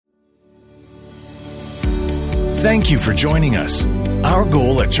Thank you for joining us. Our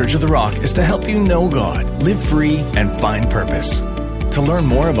goal at Church of the Rock is to help you know God, live free, and find purpose. To learn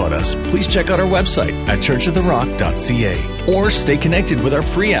more about us, please check out our website at churchoftherock.ca or stay connected with our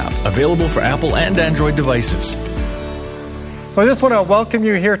free app available for Apple and Android devices. Well, I just want to welcome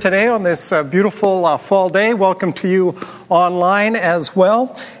you here today on this beautiful fall day. Welcome to you online as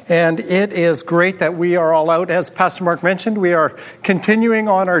well. And it is great that we are all out. As Pastor Mark mentioned, we are continuing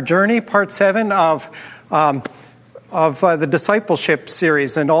on our journey, part 7 of the DiscipleSHIP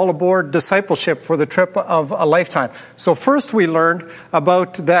series, and all aboard DiscipleSHIP for the trip of a lifetime. So first we learned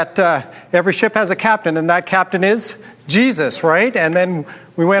about that every ship has a captain, and that captain is Jesus, right? And then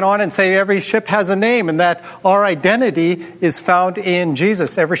we went on and say every ship has a name, and that our identity is found in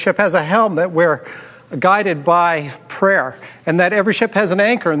Jesus. Every ship has a helm, that we're guided by prayer, and that every ship has an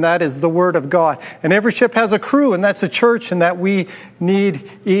anchor, and that is the Word of God. And every ship has a crew, and that's a church, and that we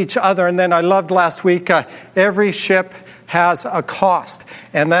need each other. And then I loved last week, every ship has a cost,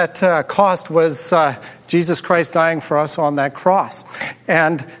 and that cost was Jesus Christ dying for us on that cross.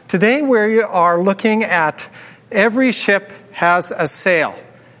 And today we are looking at every ship has a sail,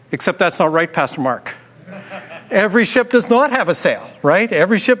 except that's not right, Pastor Mark. Every ship does not have a sail, right?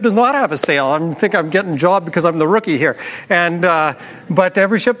 Every ship does not have a sail. I think I'm getting a job because I'm the rookie here. And but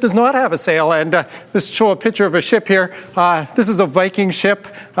every ship does not have a sail. And just show a picture of a ship here. This is a Viking ship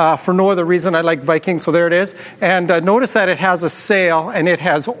for no other reason. I like Vikings, so there it is. And notice that it has a sail and it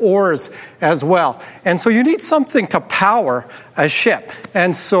has oars as well. And so you need something to power a ship.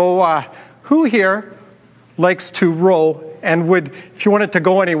 And so who here likes to row and would, if you wanted to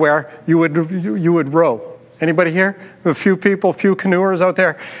go anywhere, you would row? Anybody here? A few people, few canoers out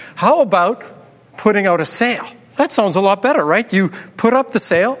there. How about putting out a sail? That sounds a lot better, right? You put up the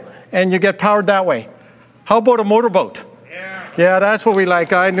sail and you get powered that way. How about a motorboat? Yeah, that's what we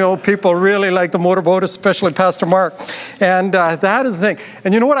like. I know people really like the motorboat, especially Pastor Mark. And that is the thing.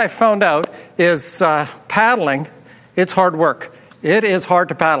 And you know what I found out is paddling, it's hard work. It is hard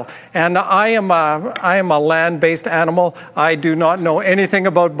to paddle. And I am a land-based animal. I do not know anything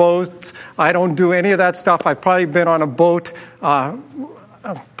about boats. I don't do any of that stuff. I've probably been on a boat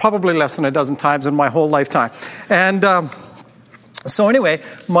probably less than a dozen times in my whole lifetime. And so anyway,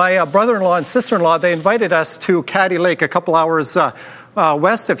 my brother-in-law and sister-in-law, they invited us to Caddy Lake, a couple hours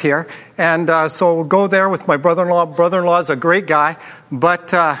west of here. And so we'll go there with my brother-in-law. Brother-in-law is a great guy,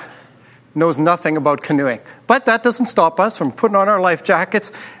 but knows nothing about canoeing. But that doesn't stop us from putting on our life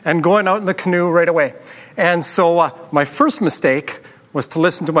jackets and going out in the canoe right away. And so my first mistake was to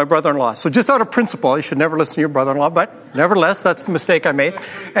listen to my brother-in-law. So just out of principle, you should never listen to your brother-in-law, but nevertheless, that's the mistake I made.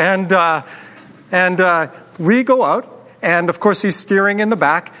 And we go out, and of course he's steering in the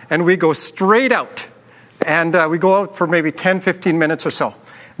back, and we go straight out. And we go out for maybe 10, 15 minutes or so.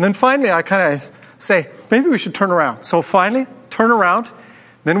 And then finally I kind of say, maybe we should turn around. So finally, turn around.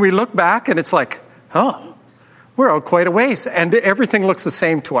 Then we look back and it's like, oh, we're out quite a ways. And everything looks the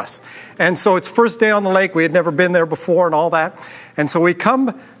same to us. And so it's first day on the lake. We had never been there before and all that. And so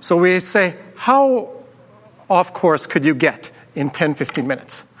we say, how off course could you get in 10, 15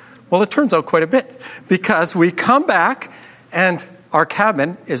 minutes? Well, it turns out quite a bit, because we come back and our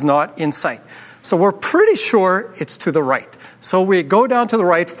cabin is not in sight. So we're pretty sure it's to the right. So we go down to the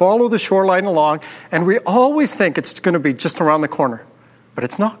right, follow the shoreline along, and we always think it's going to be just around the corner. But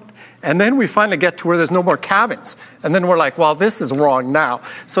it's not. And then we finally get to where there's no more cabins. And then we're like, well, this is wrong now.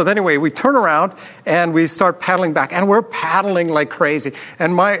 So anyway, we turn around and we start paddling back. And we're paddling like crazy.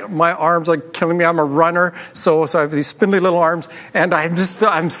 And my arms are killing me. I'm a runner. So I have these spindly little arms. And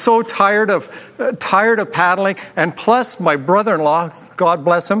I'm so tired of paddling. And plus my brother-in-law, God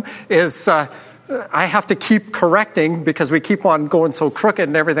bless him, is I have to keep correcting because we keep on going so crooked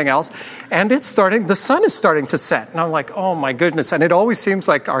and everything else. And the sun is starting to set. And I'm like, oh my goodness. And it always seems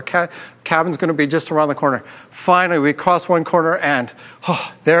like our cabin's going to be just around the corner. Finally, we cross one corner and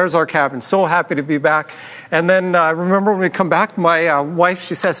there's our cabin. So happy to be back. And then I remember when we come back, my wife,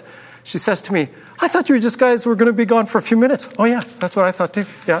 she says to me, I thought you guys were going to be gone for a few minutes. Oh yeah, that's what I thought too.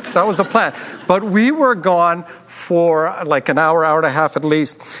 Yeah, that was the plan. But we were gone for like an hour and a half at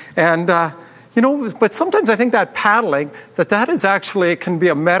least. And but sometimes I think that paddling, that is actually, it can be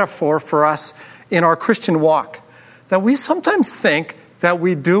a metaphor for us in our Christian walk. That we sometimes think that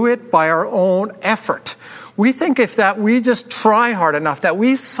we do it by our own effort. We think that we just try hard enough, that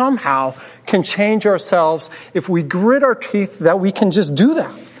we somehow can change ourselves. If we grit our teeth, that we can just do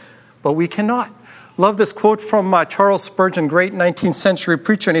that. But we cannot. Love this quote from Charles Spurgeon, great 19th century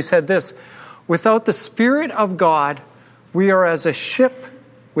preacher, and he said this: without the Spirit of God, we are as a ship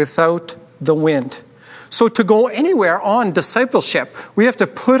without the wind. So to go anywhere on discipleship, we have to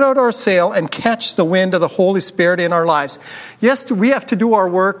put out our sail and catch the wind of the Holy Spirit in our lives. Yes, we have to do our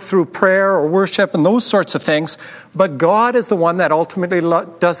work through prayer or worship and those sorts of things, but God is the one that ultimately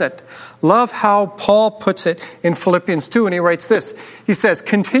does it. Love how Paul puts it in Philippians 2, and he writes this. He says,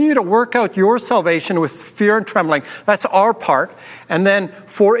 continue to work out your salvation with fear and trembling. That's our part. And then,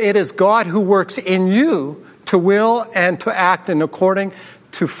 for it is God who works in you to will and to act in according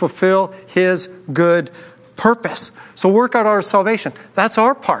to fulfill his good purpose. So work out our salvation. That's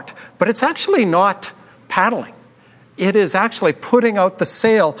our part. But it's actually not paddling. It is actually putting out the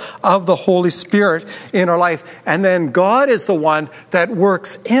sail of the Holy Spirit in our life. And then God is the one that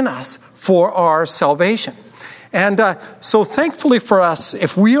works in us for our salvation. And so thankfully for us,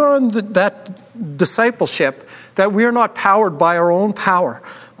 if we are in that discipleship, that we are not powered by our own power,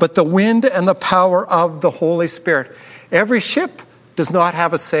 but the wind and the power of the Holy Spirit. Every ship does not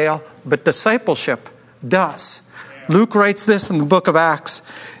have a sail, but discipleship does. Luke writes this in the book of Acts.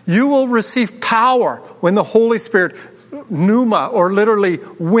 You will receive power when the Holy Spirit, pneuma, or literally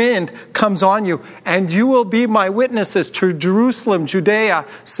wind, comes on you. And you will be my witnesses to Jerusalem, Judea,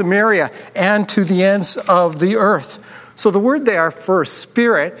 Samaria, and to the ends of the earth. So the word there for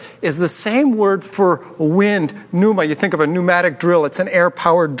spirit is the same word for wind, pneuma. You think of a pneumatic drill. It's an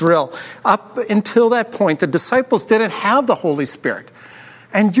air-powered drill. Up until that point, the disciples didn't have the Holy Spirit.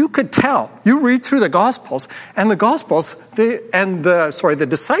 And you could tell. You read through the Gospels, and the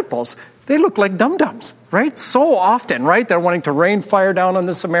disciples, they look like dum-dums, right? So often, right? They're wanting to rain fire down on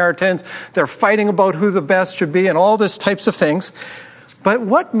the Samaritans. They're fighting about who the best should be and all these types of things. But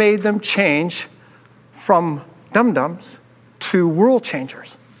what made them change from dum-dums to world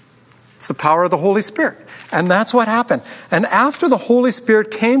changers? It's the power of the Holy Spirit. And that's what happened. And after the Holy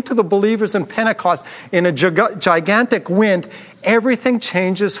Spirit came to the believers in Pentecost in a gigantic wind, everything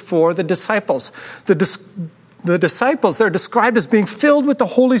changes for the disciples. The disciples, they're described as being filled with the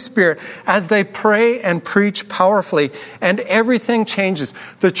Holy Spirit as they pray and preach powerfully. And everything changes.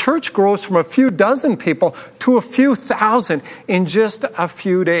 The church grows from a few dozen people to a few thousand in just a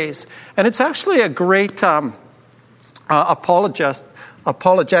few days. And it's actually a great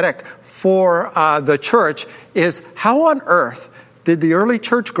apologetic for the church is how on earth did the early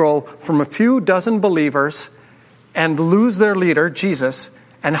church grow from a few dozen believers and lose their leader, Jesus,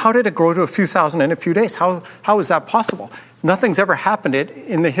 and how did it grow to a few thousand in a few days? How is that possible? Nothing's ever happened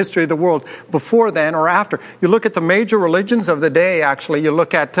in the history of the world before then or after. You look at the major religions of the day, actually. You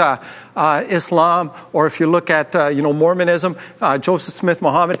look at Islam, or if you look at Mormonism, Joseph Smith,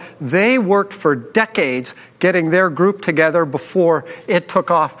 Muhammad. They worked for decades getting their group together before it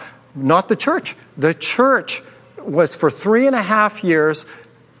took off. Not the church. The church was for 3.5 years,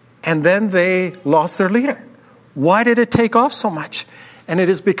 and then they lost their leader. Why did it take off so much? And it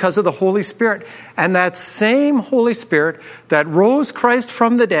is because of the Holy Spirit. And that same Holy Spirit that rose Christ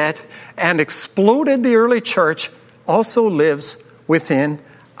from the dead and exploded the early church also lives within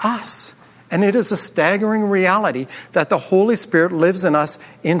us. And it is a staggering reality that the Holy Spirit lives in us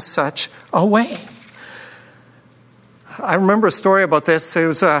in such a way. I remember a story about this. It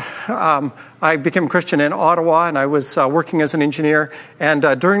was I became a Christian in Ottawa, and I was working as an engineer. And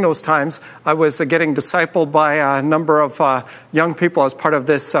during those times, I was getting discipled by a number of young people as part of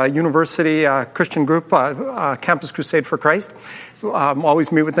this university Christian group, Campus Crusade for Christ.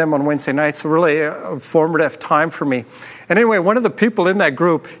 Always meet with them on Wednesday nights. Really a formative time for me. And anyway, one of the people in that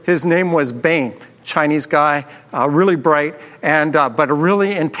group, his name was Bain. Chinese guy, really bright, and but a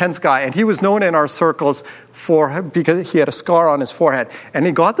really intense guy. And he was known in our circles because he had a scar on his forehead. And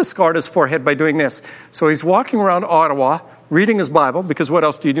he got the scar on his forehead by doing this. So he's walking around Ottawa, reading his Bible, because what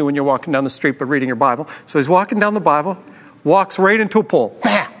else do you do when you're walking down the street but reading your Bible? So he's walking down the Bible, walks right into a pole,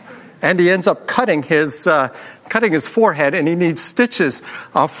 bam! And he ends up cutting his forehead, and he needs stitches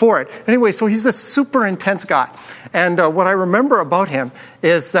for it. Anyway, so he's this super intense guy. And what I remember about him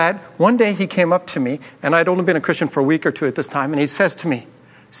is that one day he came up to me, and I'd only been a Christian for a week or two at this time, and he says to me,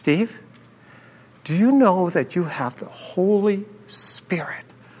 Steve, do you know that you have the Holy Spirit,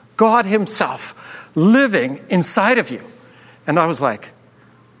 God himself, living inside of you? And I was like,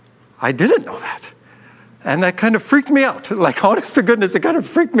 I didn't know that. And that kind of freaked me out. Like, honest to goodness, it kind of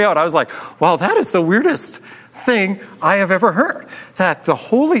freaked me out. I was like, wow, that is the weirdest thing I have ever heard, that the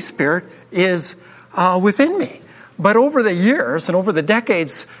Holy Spirit is within me. But over the years and over the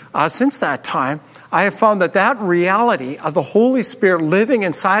decades since that time, I have found that reality of the Holy Spirit living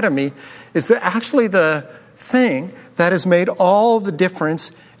inside of me is actually the thing that has made all the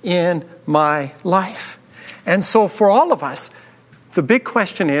difference in my life. And so for all of us, the big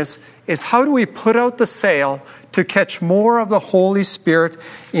question is how do we put out the sail to catch more of the Holy Spirit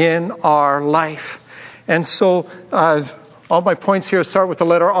in our life? And so all my points here start with the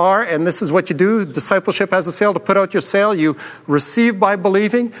letter R, and this is what you do. Discipleship has a sail to put out your sail. You receive by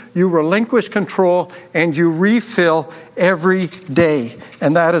believing, you relinquish control, and you refill every day.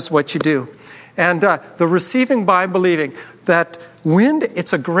 And that is what you do. And the receiving by believing, that wind,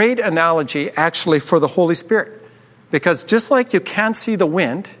 it's a great analogy actually for the Holy Spirit. Because just like you can't see the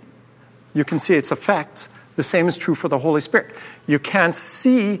wind, you can see its effects. The same is true for the Holy Spirit. You can't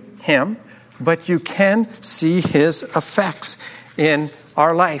see him, but you can see his effects in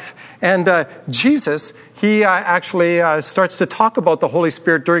our life. And Jesus, he actually starts to talk about the Holy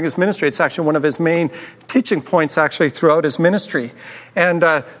Spirit during his ministry. It's actually one of his main teaching points actually throughout his ministry. And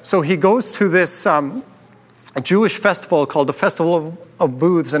so he goes to this Jewish festival called the Festival of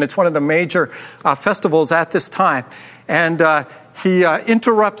Booths, and it's one of the major festivals at this time. And he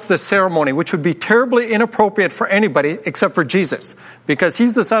interrupts the ceremony, which would be terribly inappropriate for anybody except for Jesus, because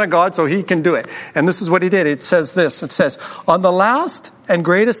he's the Son of God, so he can do it. And this is what he did. It says this. It says, on the last and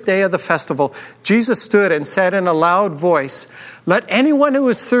greatest day of the festival, Jesus stood and said in a loud voice, let anyone who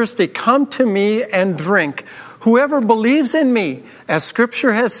is thirsty come to me and drink. Whoever believes in me, as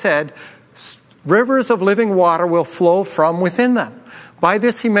Scripture has said, rivers of living water will flow from within them. By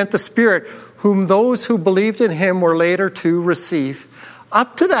this he meant the Spirit, whom those who believed in him were later to receive.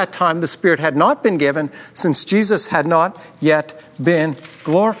 Up to that time, the Spirit had not been given, since Jesus had not yet been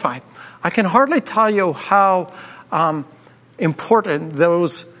glorified. I can hardly tell you how important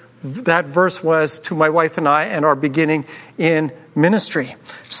that verse was to my wife and I and our beginning in ministry.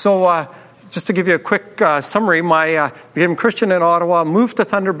 So just to give you a quick summary, I became a Christian in Ottawa, moved to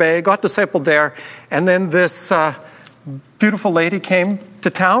Thunder Bay, got discipled there, and then this beautiful lady came to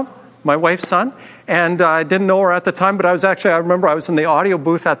town, my wife's son, and I didn't know her at the time, but I remember I was in the audio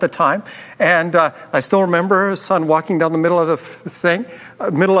booth at the time, and I still remember her son walking down the middle of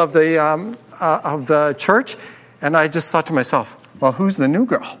the church, and I just thought to myself, well, who's the new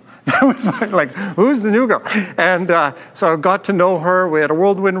girl? I was like, who's the new girl? And so I got to know her. We had a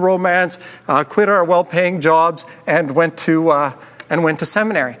whirlwind romance, quit our well-paying jobs, and went to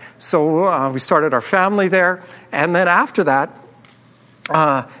seminary. So we started our family there. And then after that,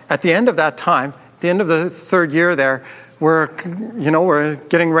 at the end of that time, at the end of the third year there, we're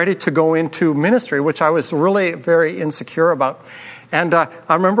getting ready to go into ministry, which I was really very insecure about. And I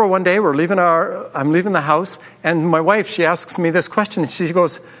remember one day I'm leaving the house, and my wife, she asks me this question. She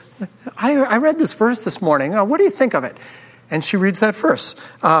goes, I read this verse this morning. What do you think of it? And she reads that verse.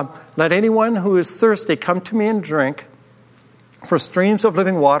 Let anyone who is thirsty come to me and drink, for streams of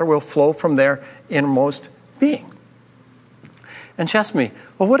living water will flow from their innermost being. And she asked me,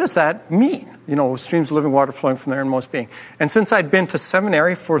 well, what does that mean? Streams of living water flowing from their innermost being. And since I'd been to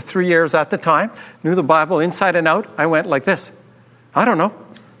seminary for 3 years at the time, knew the Bible inside and out, I went like this. I don't know.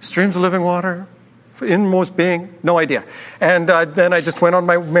 Streams of living water, innermost being, no idea. And then I just went on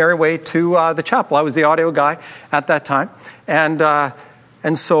my merry way to the chapel. I was the audio guy at that time. And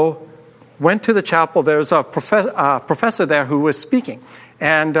so went to the chapel. There was a professor there who was speaking.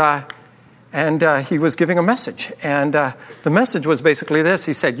 And he was giving a message. And the message was basically this.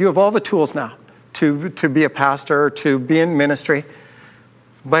 He said, you have all the tools now to be a pastor, to be in ministry.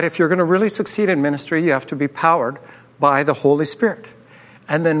 But if you're going to really succeed in ministry, you have to be powered by the Holy Spirit.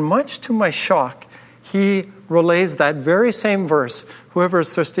 And then much to my shock, he relays that very same verse. Whoever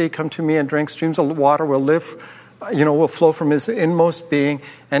is thirsty, come to me and drink. Streams of water will will flow from his inmost being.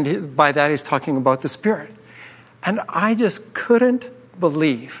 And by that, he's talking about the Spirit. And I just couldn't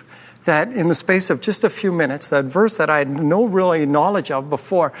believe that in the space of just a few minutes, that verse that I had no really knowledge of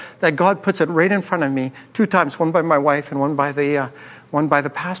before, that God puts it right in front of me 2 times, one by my wife and one by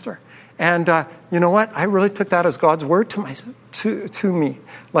the pastor. And you know what? I really took that as God's word to me.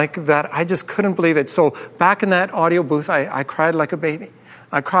 Like that, I just couldn't believe it. So back in that audio booth, I cried like a baby.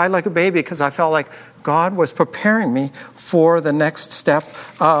 I cried like a baby because I felt like God was preparing me for the next step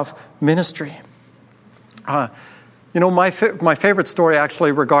of ministry. My favorite story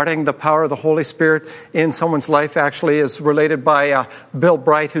actually regarding the power of the Holy Spirit in someone's life actually is related by Bill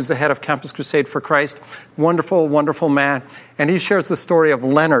Bright, who's the head of Campus Crusade for Christ. Wonderful, wonderful man. And he shares the story of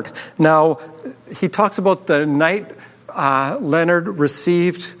Leonard. Now, he talks about the night Leonard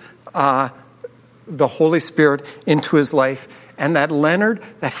received the Holy Spirit into his life. And that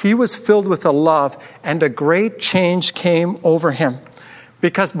he was filled with a love, and a great change came over him.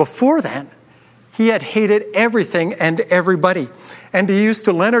 Because before then, he had hated everything and everybody. And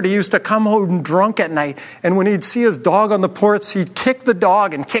Leonard used to come home drunk at night. And when he'd see his dog on the porch, he'd kick the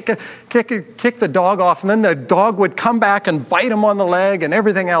dog and kick the dog off. And then the dog would come back and bite him on the leg and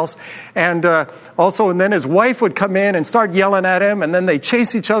everything else. And then his wife would come in and start yelling at him. And then they'd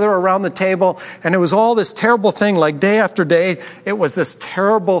chase each other around the table. And it was all this terrible thing, like day after day. It was this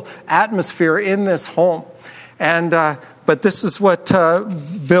terrible atmosphere in this home. And but this is what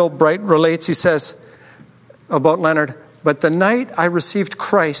Bill Bright relates. He says about Leonard, "But the night I received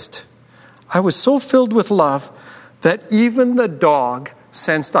Christ, I was so filled with love that even the dog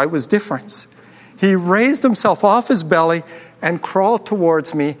sensed I was different. He raised himself off his belly and crawled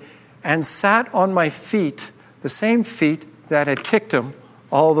towards me and sat on my feet, the same feet that had kicked him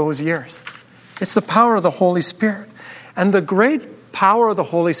all those years." It's the power of the Holy Spirit. And the great power of the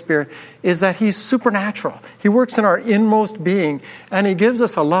Holy Spirit is that he's supernatural. He works in our inmost being, and he gives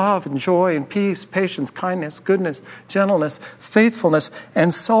us a love and joy and peace, patience, kindness, goodness, gentleness, faithfulness,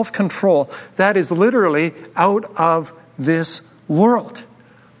 and self-control that is literally out of this world.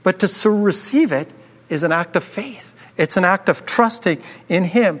 But to receive it is an act of faith. It's an act of trusting in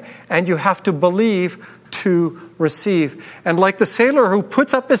him, and you have to believe to receive. And like the sailor who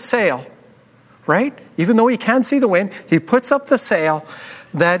puts up his sail, right? Even though he can't see the wind, he puts up the sail,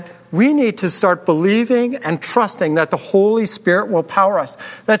 that we need to start believing and trusting that the Holy Spirit will power us.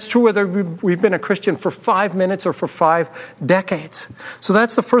 That's true whether we've been a Christian for 5 minutes or for 5 decades. So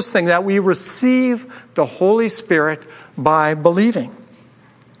that's the first thing, that we receive the Holy Spirit by believing.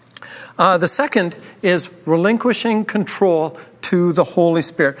 The second is relinquishing control to the Holy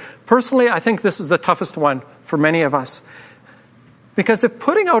Spirit. Personally, I think this is the toughest one for many of us. Because if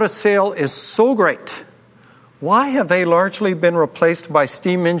putting out a sail is so great, why have they largely been replaced by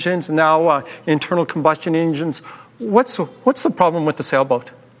steam engines and now internal combustion engines? What's the problem with the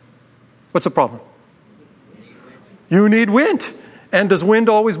sailboat? What's the problem? You need wind. And does wind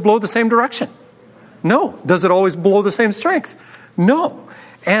always blow the same direction? No. Does it always blow the same strength? No.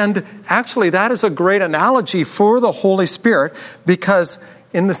 And actually, that is a great analogy for the Holy Spirit, because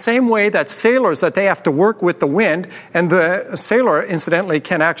in the same way that sailors, that they have to work with the wind, and the sailor, incidentally,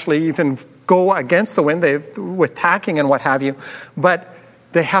 can actually even go against the wind with tacking and what have you, but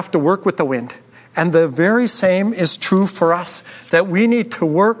they have to work with the wind. And the very same is true for us, that we need to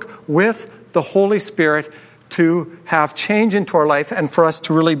work with the Holy Spirit to have change into our life and for us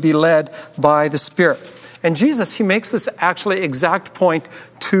to really be led by the Spirit. And Jesus, he makes this actually exact point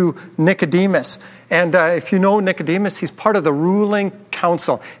to Nicodemus. And if you know Nicodemus, he's part of the ruling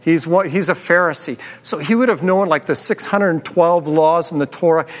council. He's a Pharisee. So he would have known like the 612 laws in the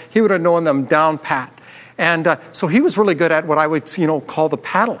Torah. He would have known them down pat. And so he was really good at what I would call the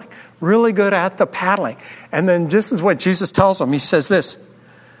paddling. Really good at the paddling. And then this is what Jesus tells him. He says this: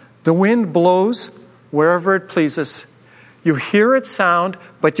 "The wind blows wherever it pleases. You hear its sound,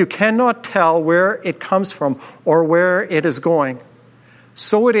 but you cannot tell where it comes from or where it is going.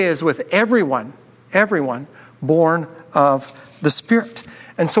 So it is with everyone born of the Spirit."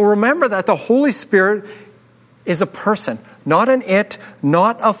 And so remember that the Holy Spirit is a person, not an it,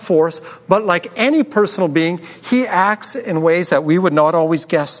 not a force, but like any personal being, he acts in ways that we would not always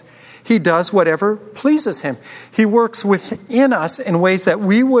guess. He does whatever pleases him. He works within us in ways that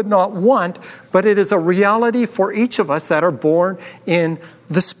we would not want, but it is a reality for each of us that are born in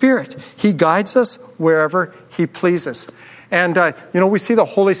the Spirit. He guides us wherever he pleases. And, we see the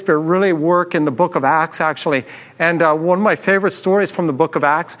Holy Spirit really work in the book of Acts, actually. And one of my favorite stories from the book of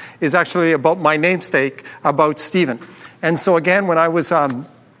Acts is actually about my namesake, about Stephen. And so again, when I was a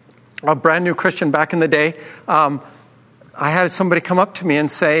brand new Christian back in the day, I had somebody come up to me and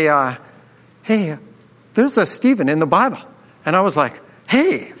say, "Hey, there's a Stephen in the Bible." And I was like,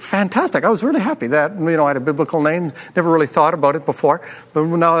 "Hey, fantastic." I was really happy that, I had a biblical name. Never really thought about it before. But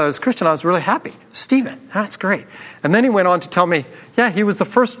now that I was Christian, I was really happy. Stephen, that's great. And then he went on to tell me, yeah, he was the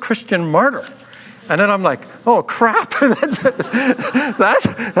first Christian martyr. And then I'm like, oh, crap,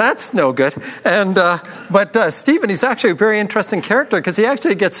 that's no good. And but Stephen, he's actually a very interesting character, because he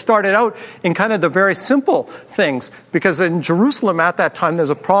actually gets started out in kind of the very simple things. Because in Jerusalem at that time, there's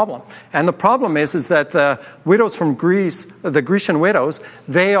a problem. And the problem is that the widows from Greece, the Grecian widows,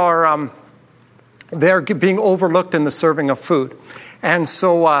 they're being overlooked in the serving of food. And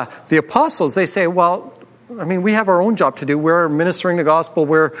so the apostles, they say, well, we have our own job to do. We're ministering the gospel.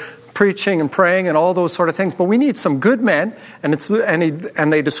 We're preaching and praying and all those sort of things. But we need some good men. And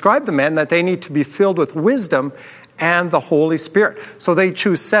they describe the men that they need to be filled with wisdom and the Holy Spirit. So they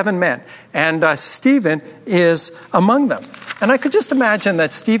choose 7 men. And Stephen is among them. And I could just imagine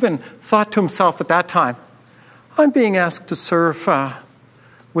that Stephen thought to himself at that time, I'm being asked to serve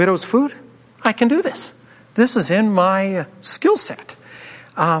widows' food? I can do this. This is in my skill set.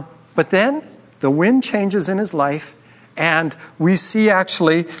 But then the wind changes in his life, and we see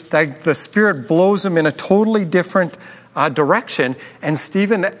actually that the Spirit blows him in a totally different direction, and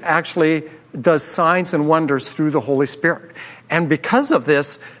Stephen actually does signs and wonders through the Holy Spirit. And because of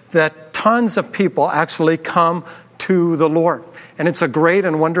this, that tons of people actually come to the Lord. And it's a great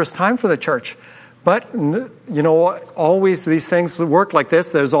and wondrous time for the church. But, always these things work like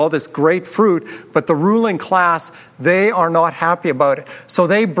this. There's all this great fruit, but the ruling class, they are not happy about it. So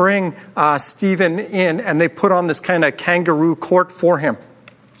they bring Stephen in, and they put on this kind of kangaroo court for him.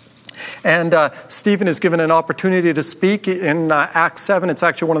 And Stephen is given an opportunity to speak in Acts 7. It's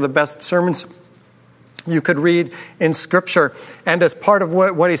actually one of the best sermons you could read in Scripture. And as part of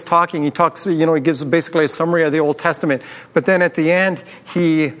what he's talking, he gives basically a summary of the Old Testament. But then at the end,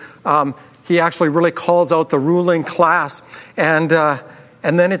 he actually really calls out the ruling class. And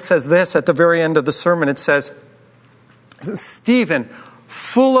then it says this at the very end of the sermon. It says, Stephen,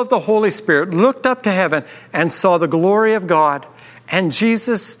 full of the Holy Spirit, looked up to heaven and saw the glory of God and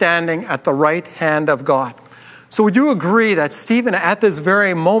Jesus standing at the right hand of God. So would you agree that Stephen, at this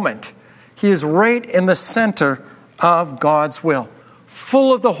very moment, he is right in the center of God's will,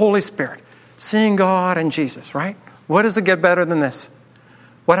 full of the Holy Spirit, seeing God and Jesus, right? What does it get better than this?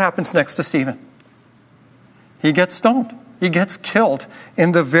 What happens next to Stephen? He gets stoned. He gets killed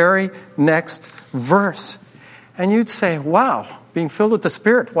in the very next verse. And you'd say, wow, being filled with the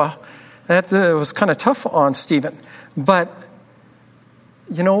Spirit, wow, that was kind of tough on Stephen. But,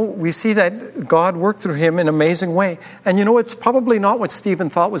 we see that God worked through him in an amazing way. And it's probably not what Stephen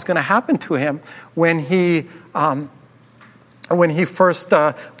thought was going to happen to him when he first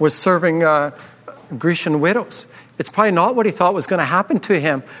was serving Grecian widows. It's probably not what he thought was going to happen to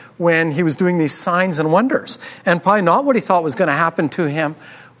him when he was doing these signs and wonders. And probably not what he thought was going to happen to him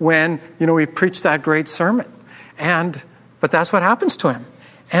when, he preached that great sermon. But that's what happens to him.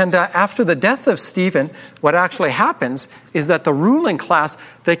 And after the death of Stephen, what actually happens is that the ruling class,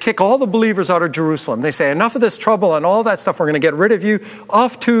 they kick all the believers out of Jerusalem. They say, enough of this trouble and all that stuff. We're going to get rid of you,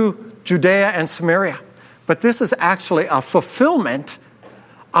 off to Judea and Samaria. But this is actually a fulfillment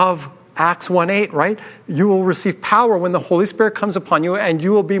of Acts 1:8, right? You will receive power when the Holy Spirit comes upon you, and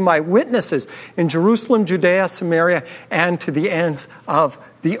you will be my witnesses in Jerusalem, Judea, Samaria, and to the ends of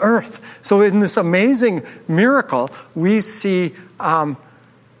the earth. So in this amazing miracle, we see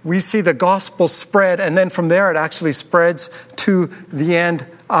the gospel spread, and then from there it actually spreads to the end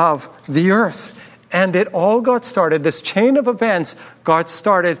of the earth. And it all got started, this chain of events got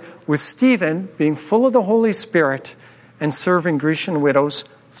started with Stephen being full of the Holy Spirit and serving Grecian widows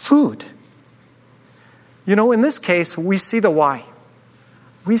food. In this case, we see the why.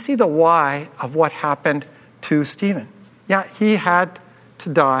 We see the why of what happened to Stephen. Yeah, he had to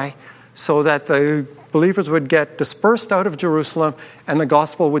die so that the believers would get dispersed out of Jerusalem and the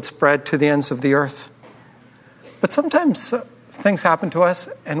gospel would spread to the ends of the earth. But sometimes things happen to us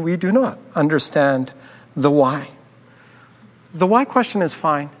and we do not understand the why. The why question is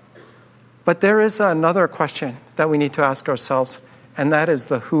fine, but there is another question that we need to ask ourselves, and that is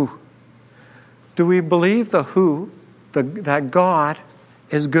the who. Do we believe the who, that God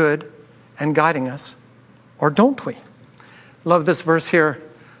is good and guiding us, or don't we? Love this verse here.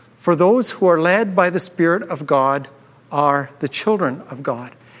 For those who are led by the Spirit of God are the children of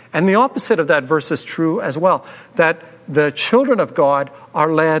God. And the opposite of that verse is true as well, that the children of God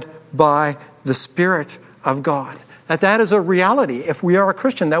are led by the Spirit of God. That is a reality if we are a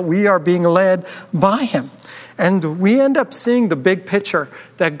Christian, that we are being led by Him. And we end up seeing the big picture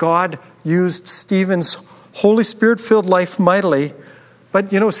that God used Stephen's Holy Spirit-filled life mightily.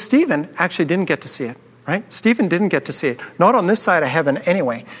 But, Stephen actually didn't get to see it, right? Stephen didn't get to see it. Not on this side of heaven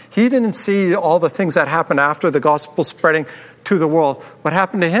anyway. He didn't see all the things that happened after the gospel spreading to the world. What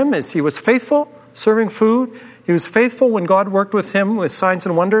happened to him is he was faithful, serving food. He was faithful when God worked with him with signs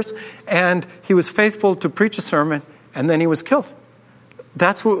and wonders. And he was faithful to preach a sermon, and then he was killed.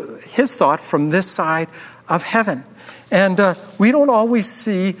 That's his thought from this side of heaven. And we don't always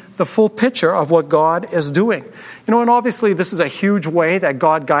see the full picture of what God is doing. And obviously this is a huge way that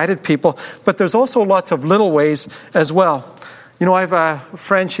God guided people, but there's also lots of little ways as well. I have a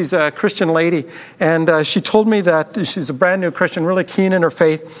friend, she's a Christian lady, and she told me that she's a brand new Christian, really keen in her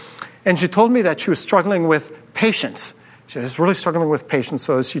faith, and she told me that she was struggling with patience. She was really struggling with patience,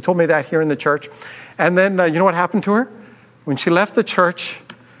 so she told me that here in the church. And then, you know what happened to her? When she left the church,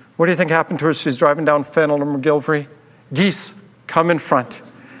 what do you think happened to her? She's driving down Fennel and McGilvery. Geese come in front.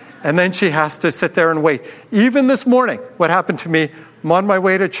 And then she has to sit there and wait. Even this morning, what happened to me, I'm on my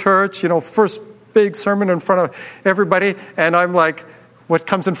way to church, first big sermon in front of everybody, and I'm like, what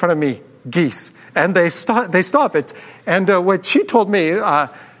comes in front of me? geese. And they stop it. And what she told me,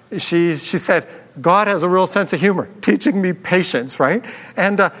 she said, God has a real sense of humor, teaching me patience, right?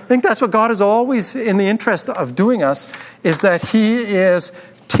 And I think that's what God is always in the interest of doing us, is that He is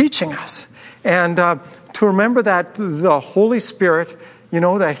teaching us. And to remember that the Holy Spirit,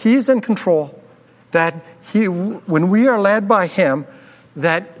 that He's in control, that when we are led by Him,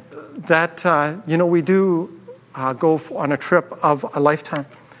 that we do go on a trip of a lifetime.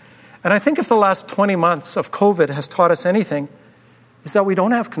 And I think if the last 20 months of COVID has taught us anything, is that we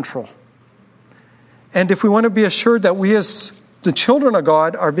don't have control. And if we want to be assured that we as the children of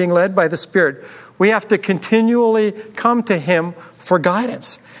God are being led by the Spirit, we have to continually come to Him for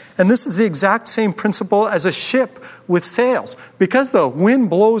guidance. And this is the exact same principle as a ship with sails. Because the wind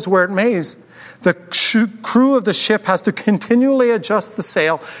blows where it may, the crew of the ship has to continually adjust the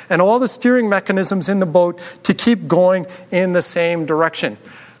sail and all the steering mechanisms in the boat to keep going in the same direction.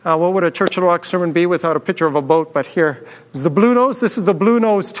 What would a Church of the Rock sermon be without a picture of a boat? But here is the Blue Nose. This is the Blue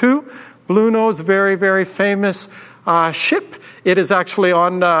Nose 2. Blue Nose, very, very famous ship. It is actually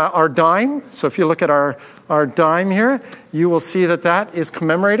on our dime. So if you look at our dime here, you will see that is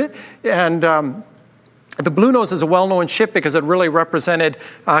commemorated. And the Blue Nose is a well-known ship because it really represented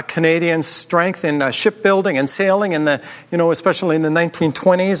Canadian strength in shipbuilding and sailing in the, especially in the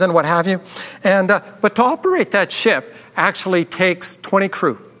 1920s and what have you. And but to operate that ship actually takes 20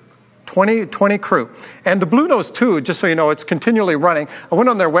 crew. 20 crew. And the Blue Nose 2, just so you know, it's continually running. I went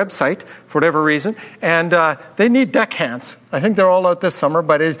on their website for whatever reason, and they need deckhands. I think they're all out this summer,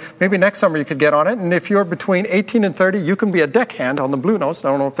 but maybe next summer you could get on it. And if you're between 18 and 30, you can be a deckhand on the Blue Nose.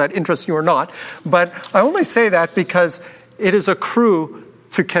 I don't know if that interests you or not. But I only say that because it is a crew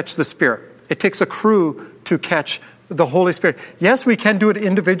to catch the Spirit. It takes a crew to catch the Holy Spirit. Yes, we can do it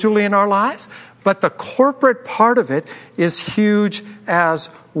individually in our lives, but the corporate part of it is huge as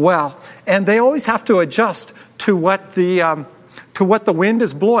well. And they always have to adjust to what the wind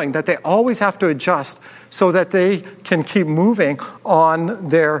is blowing, that they always have to adjust so that they can keep moving on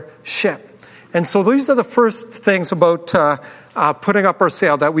their ship. And so these are the first things about putting up our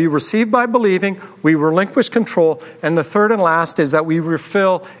sail, that we receive by believing, we relinquish control, and the third and last is that we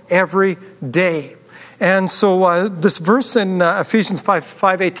refill every day. And so this verse in Ephesians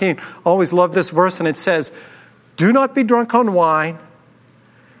 5:18, I always love this verse, and it says, "Do not be drunk on wine,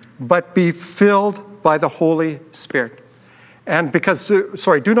 but be filled by the Holy Spirit." And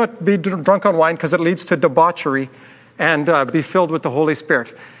do not be drunk on wine because it leads to debauchery, and be filled with the Holy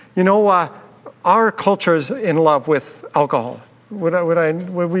Spirit. Our culture is in love with alcohol.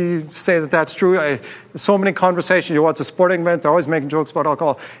 Would we say that that's true? So many conversations. You watch a sporting event, they're always making jokes about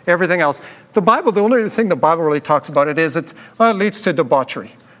alcohol. Everything else. The Bible, the only thing the Bible really talks about it leads to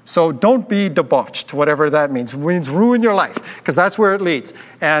debauchery. So don't be debauched, whatever that means. It means ruin your life, because that's where it leads.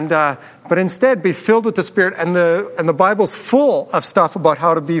 And but instead, be filled with the Spirit. And the Bible's full of stuff about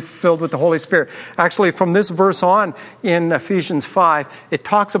how to be filled with the Holy Spirit. Actually, from this verse on in Ephesians 5, it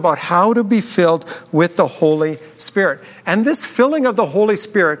talks about how to be filled with the Holy Spirit. And this filling of the Holy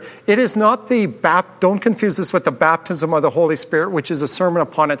Spirit, it is not don't confuse this with the baptism of the Holy Spirit, which is a sermon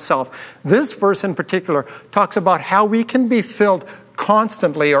upon itself. This verse in particular talks about how we can be filled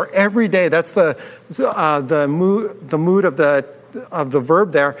constantly or every day. That's the mood of the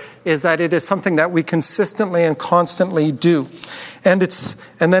verb there, is that it is something that we consistently and constantly do.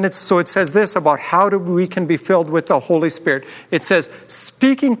 So it says this about how we can be filled with the Holy Spirit. It says,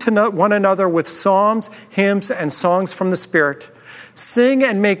 speaking to one another with psalms, hymns, and songs from the Spirit. Sing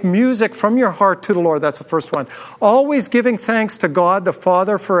and make music from your heart to the Lord. That's the first one. Always giving thanks to God the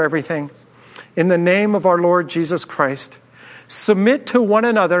Father for everything, in the name of our Lord Jesus Christ. Submit to one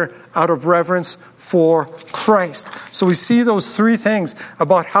another out of reverence for Christ. So we see those three things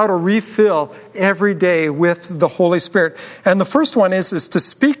about how to refill every day with the Holy Spirit. And the first one is to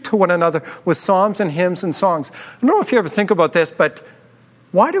speak to one another with psalms and hymns and songs. I don't know if you ever think about this, but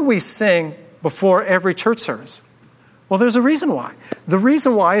why do we sing before every church service? Well, there's a reason why. The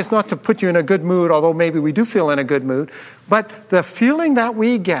reason why is not to put you in a good mood, although maybe we do feel in a good mood, but the feeling that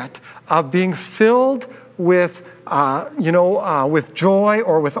we get of being filled with joy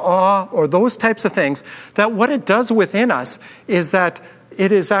or with awe or those types of things, that what it does within us is that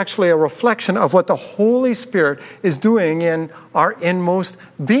it is actually a reflection of what the Holy Spirit is doing in our inmost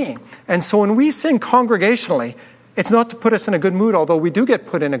being. And so when we sing congregationally, it's not to put us in a good mood, although we do get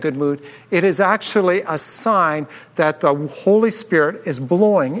put in a good mood. It is actually a sign that the Holy Spirit is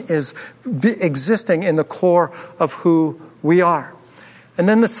existing in the core of who we are. And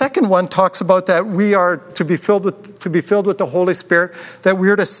then the second one talks about that we are to be filled with the Holy Spirit, that we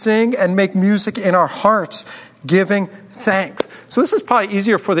are to sing and make music in our hearts. giving thanks. So this is probably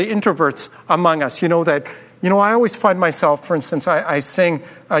easier for the introverts among us. I always find myself, for instance, I sing,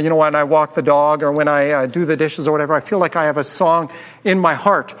 when I walk the dog or when I do the dishes or whatever, I feel like I have a song in my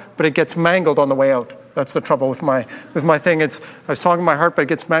heart, but it gets mangled on the way out. That's the trouble with my thing. It's a song in my heart, but it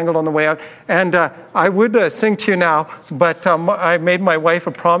gets mangled on the way out. And I would sing to you now, but I made my wife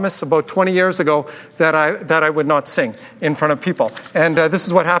a promise about 20 years ago that I would not sing in front of people. And this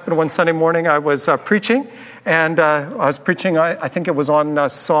is what happened one Sunday morning. I was preaching, and I was preaching, I think it was on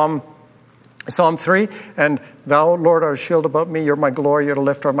Psalm 3, and thou, Lord, art a shield about me, you're my glory, you're the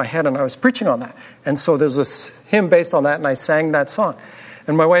lifter of my head, and I was preaching on that. And so there's this hymn based on that, and I sang that song.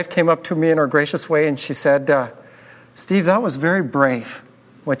 And my wife came up to me in her gracious way, and she said, Steve, that was very brave,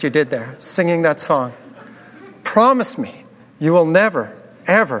 what you did there, singing that song. Promise me you will never,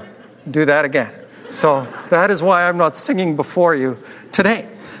 ever do that again. So that is why I'm not singing before you today.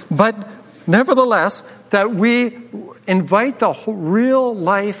 But nevertheless, that we invite the real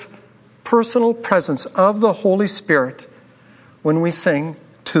life personal presence of the Holy Spirit when we sing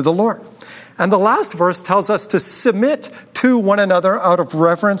to the Lord. And the last verse tells us to submit to one another out of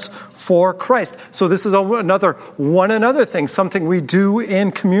reverence for Christ. So this is another one another thing, something we do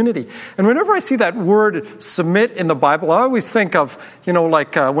in community. And whenever I see that word submit in the Bible, I always think of, when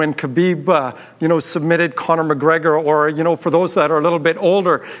Khabib, submitted Conor McGregor, or, for those that are a little bit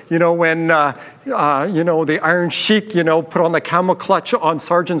older, when, the Iron Sheik, put on the camel clutch on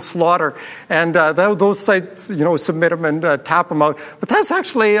Sergeant Slaughter, and those sites, submit him and tap him out. But that's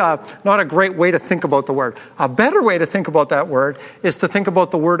actually not a great way to think about the word. A better way to think about that word is to think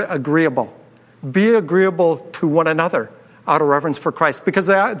about the word agreeable. Be agreeable to one another out of reverence for Christ. Because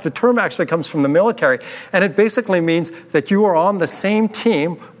the term actually comes from the military, and it basically means that you are on the same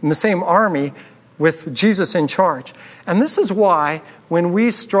team, in the same army, with Jesus in charge. And this is why when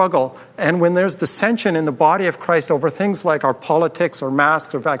we struggle and when there's dissension in the body of Christ over things like our politics or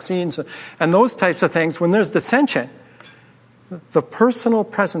masks or vaccines and those types of things, when there's dissension, the personal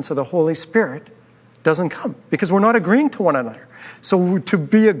presence of the Holy Spirit doesn't come because we're not agreeing to one another. So to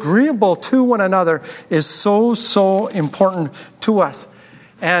be agreeable to one another is so, so important to us.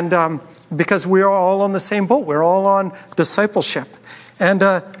 And because we are all on the same boat. We're all on discipleship. And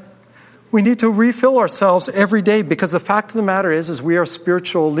we need to refill ourselves every day because the fact of the matter is we are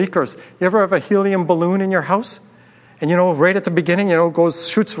spiritual leakers. You ever have a helium balloon in your house? And right at the beginning,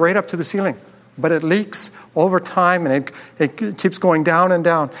 shoots right up to the ceiling. But it leaks over time and it keeps going down and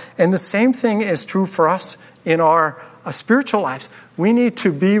down. And the same thing is true for us in our spiritual lives. We need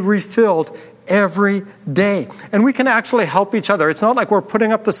to be refilled every day. And we can actually help each other. It's not like we're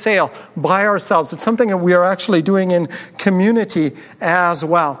putting up the sail by ourselves. It's something that we are actually doing in community as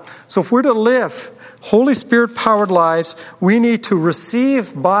well. So if we're to live Holy Spirit-powered lives, we need to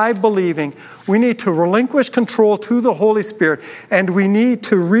receive by believing. We need to relinquish control to the Holy Spirit, and we need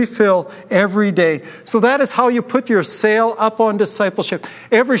to refill every day. So that is how you put your sail up on discipleship.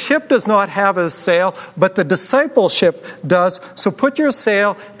 Every ship does not have a sail, but the discipleship does. So put your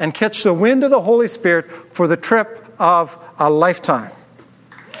sail and catch the wind of the Holy Spirit for the trip of a lifetime.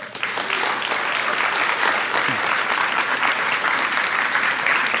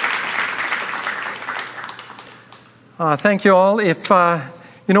 Thank you all. If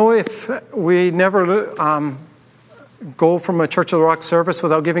we never go from a Church of the Rock service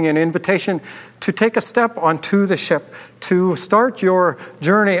without giving an invitation to take a step onto the ship, to start your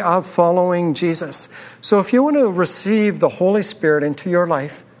journey of following Jesus. So if you want to receive the Holy Spirit into your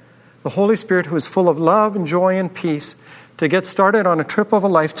life, the Holy Spirit who is full of love and joy and peace, to get started on a trip of a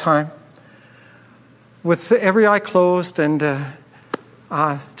lifetime, with every eye closed and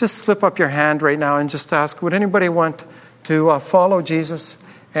just slip up your hand right now and just ask, would anybody want to follow Jesus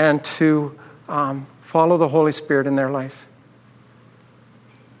and to follow the Holy Spirit in their life?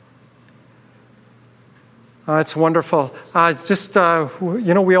 It's wonderful.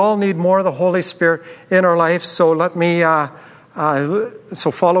 We all need more of the Holy Spirit in our life, so so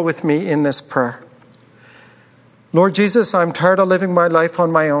follow with me in this prayer. Lord Jesus, I'm tired of living my life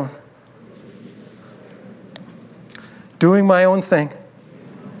on my own, doing my own thing.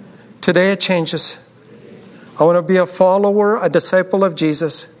 Today it changes. I want to be a follower, a disciple of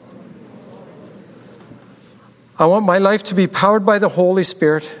Jesus. I want my life to be powered by the Holy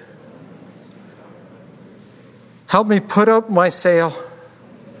Spirit. Help me put up my sail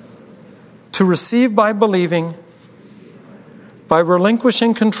to receive by believing, by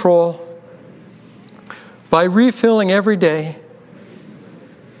relinquishing control, by refilling every day.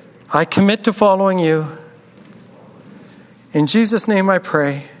 I commit to following you. In Jesus' name I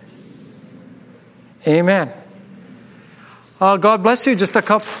pray. Amen. God bless you. Just a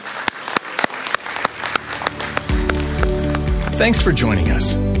couple. Thanks for joining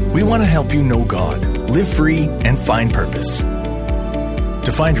us. We want to help you know God, live free, and find purpose.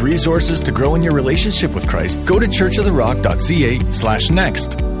 To find resources to grow in your relationship with Christ, go to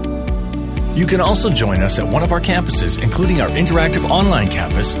churchoftherock.ca/next. You can also join us at one of our campuses, including our interactive online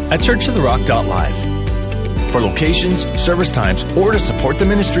campus at churchoftherock.live. For locations, service times, or to support the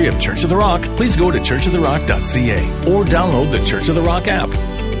ministry of Church of the Rock, please go to churchoftherock.ca or download the Church of the Rock app.